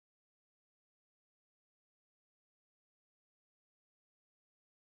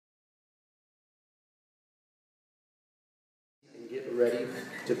ready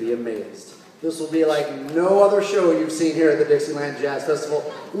to be amazed. This will be like no other show you've seen here at the Dixieland Jazz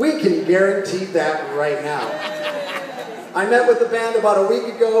Festival. We can guarantee that right now. I met with the band about a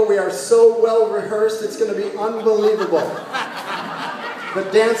week ago. We are so well rehearsed, it's going to be unbelievable. The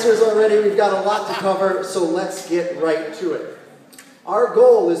dancers are ready. We've got a lot to cover, so let's get right to it. Our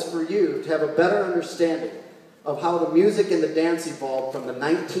goal is for you to have a better understanding of how the music and the dance evolved from the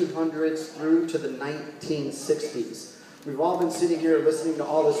 1900s through to the 1960s. We've all been sitting here listening to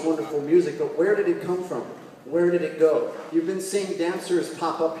all this wonderful music, but where did it come from? Where did it go? You've been seeing dancers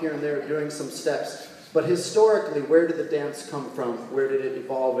pop up here and there doing some steps, but historically, where did the dance come from? Where did it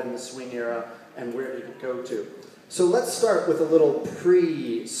evolve in the swing era, and where did it go to? So let's start with a little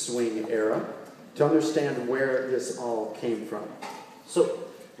pre-swing era to understand where this all came from. So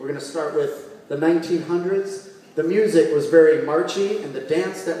we're going to start with the 1900s. The music was very marchy, and the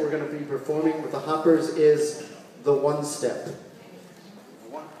dance that we're going to be performing with the Hoppers is the one-step.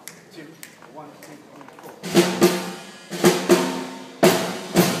 1, 2, 1, 2, 3, 4.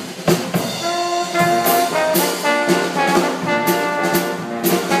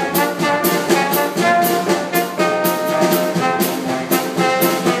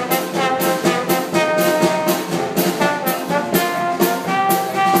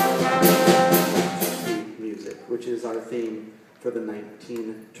 Which is our theme for the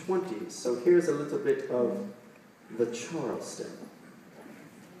 1920s. So here's a little bit of the Charleston.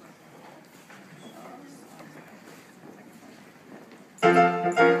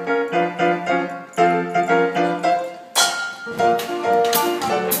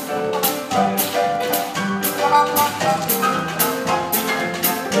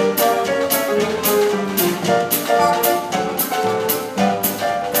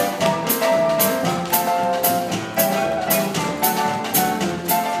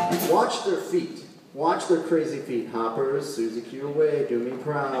 Watch their feet. Watch their crazy feet. Hoppers, Susie Q away, do me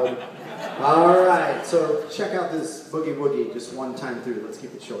proud. All right, so check out this boogie woogie just one time through. Let's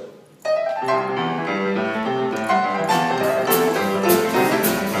keep it short.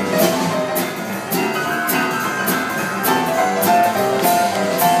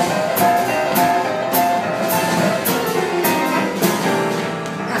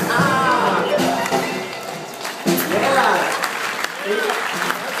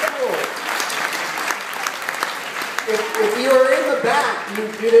 If you were in the back,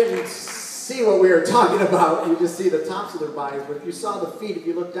 you didn't see what we were talking about. You just see the tops of their bodies. But if you saw the feet, if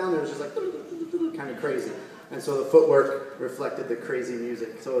you looked down there, it was just like kind of crazy. And so the footwork reflected the crazy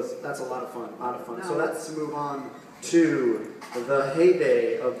music. So that's a lot of fun, a lot of fun. So let's move on to the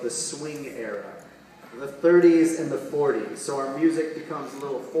heyday of the swing era, the 30s and the 40s. So our music becomes a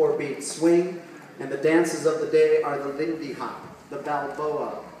little 4-beat swing, and the dances of the day are the Lindy Hop, the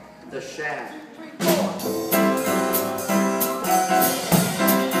Balboa, the Shag. 3, 4.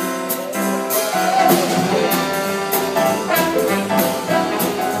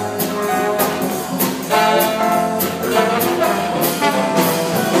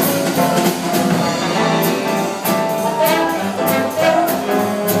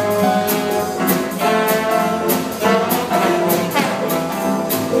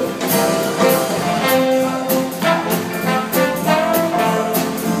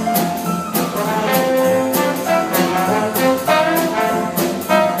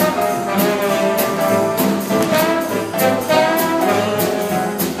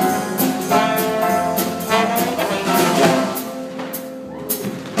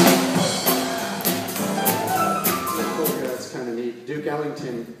 Duke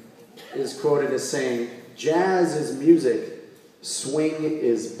Ellington is quoted as saying, "Jazz is music, swing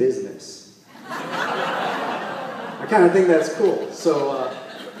is business." I kind of think that's cool. So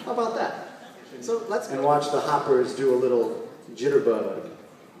how about that? So let's watch the Hoppers do a little jitterbug.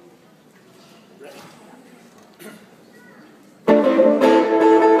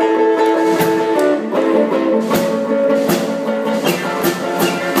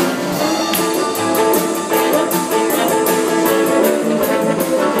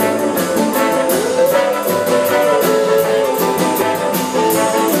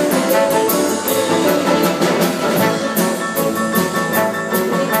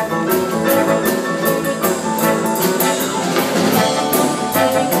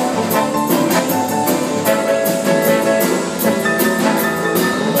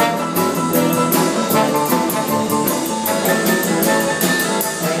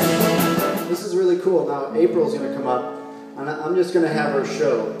 Cool. Now April's going to come up, and I'm just going to have her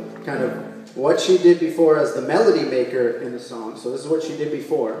show kind of what she did before as the melody maker in the song. So this is what she did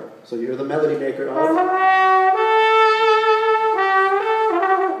before. So you're the melody maker of...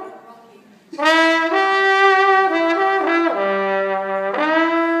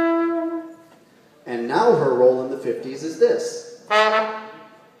 50s is this.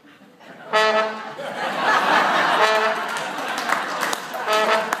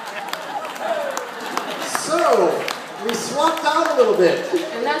 So, we swapped out a little bit.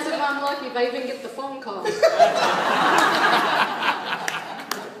 And that's if I'm lucky, if I even get the phone call.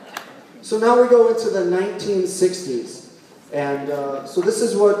 So now we go into the 1960s. And so this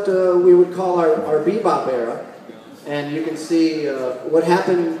is what we would call our bebop era. And you can see what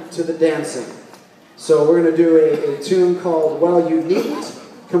happened to the dancing. So we're going to do a tune called Well You Needn't,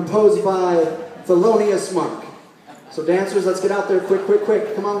 composed by Thelonious Monk. So dancers, let's get out there quick, quick,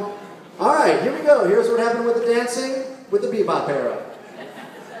 quick. Come on. All right, here we go. Here's what happened with the dancing with the bebop era.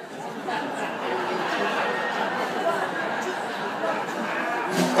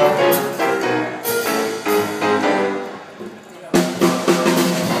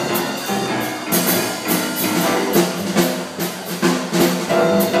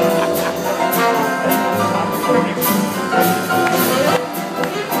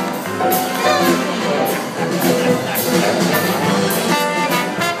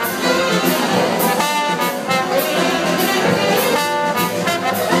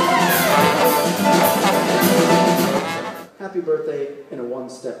 Happy birthday in a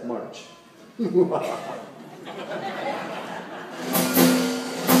one-step march. Yeah,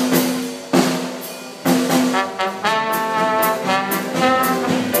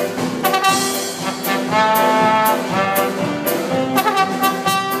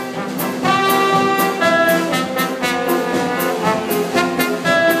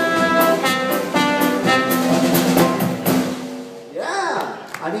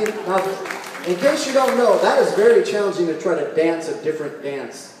 I mean, in case you don't know, that is very challenging to try to dance a different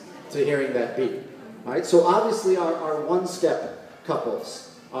dance to hearing that beat. All right, so obviously our one-step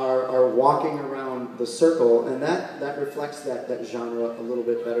couples are walking around the circle, and that reflects that genre a little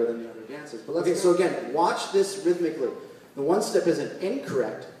bit better than the other dances. But okay, so again, watch this rhythmically. The one-step isn't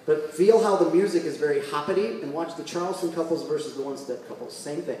incorrect, but feel how the music is very hoppity, and watch the Charleston couples versus the one-step couples.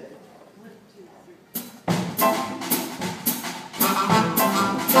 Same thing.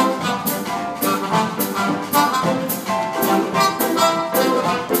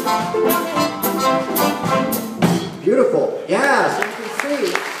 Beautiful. Yeah, so you can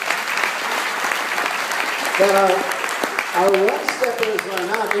see that our one-steppers are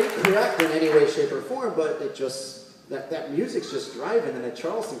not incorrect in any way, shape, or form, but it just, that music's just driving, and the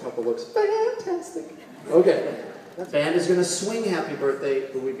Charleston couple looks fantastic. Okay, that band is going to swing Happy Birthday,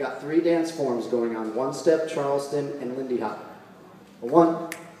 but we've got 3 dance forms going on. One-step, Charleston, and Lindy Hop. A 1,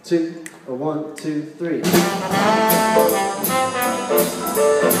 2, a 1, 2, 3.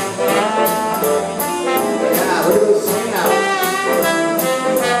 Yeah, look at those swing outs.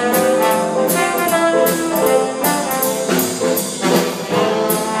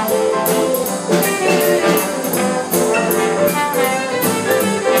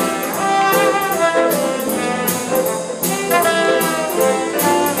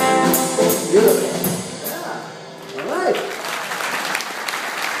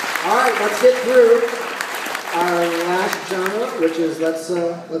 Let's get through our last genre, which is let's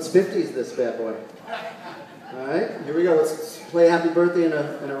 50s this bad boy. All right, here we go. Let's play Happy Birthday in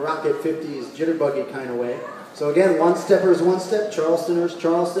a rocket 50s jitterbuggy kind of way. So again, one-steppers one-step, Charlestoners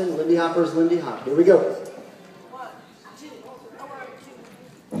Charleston, Lindy Hoppers Lindy Hop. Here we go. 1, 2, 1,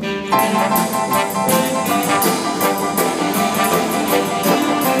 2.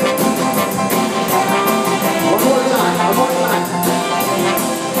 One more time. One more time.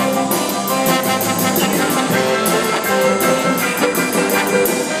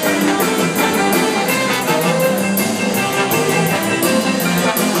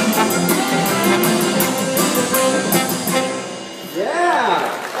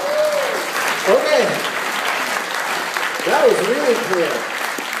 That was really clear.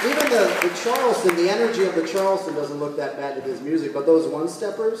 Even the Charleston, the energy of the Charleston doesn't look that bad to this music, but those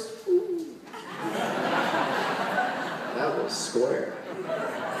one-steppers, that was square.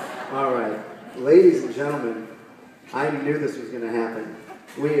 All right, ladies and gentlemen, I knew this was going to happen.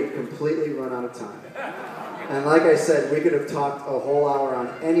 We have completely run out of time. And like I said, we could have talked a whole hour on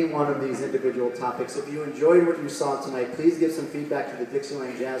any one of these individual topics. If you enjoyed what you saw tonight, please give some feedback to the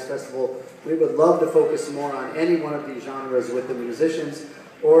Dixieland Jazz Festival. We would love to focus more on any one of these genres with the musicians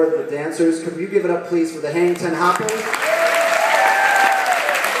or the dancers. Could you give it up, please, for the Hang Ten Hoppers?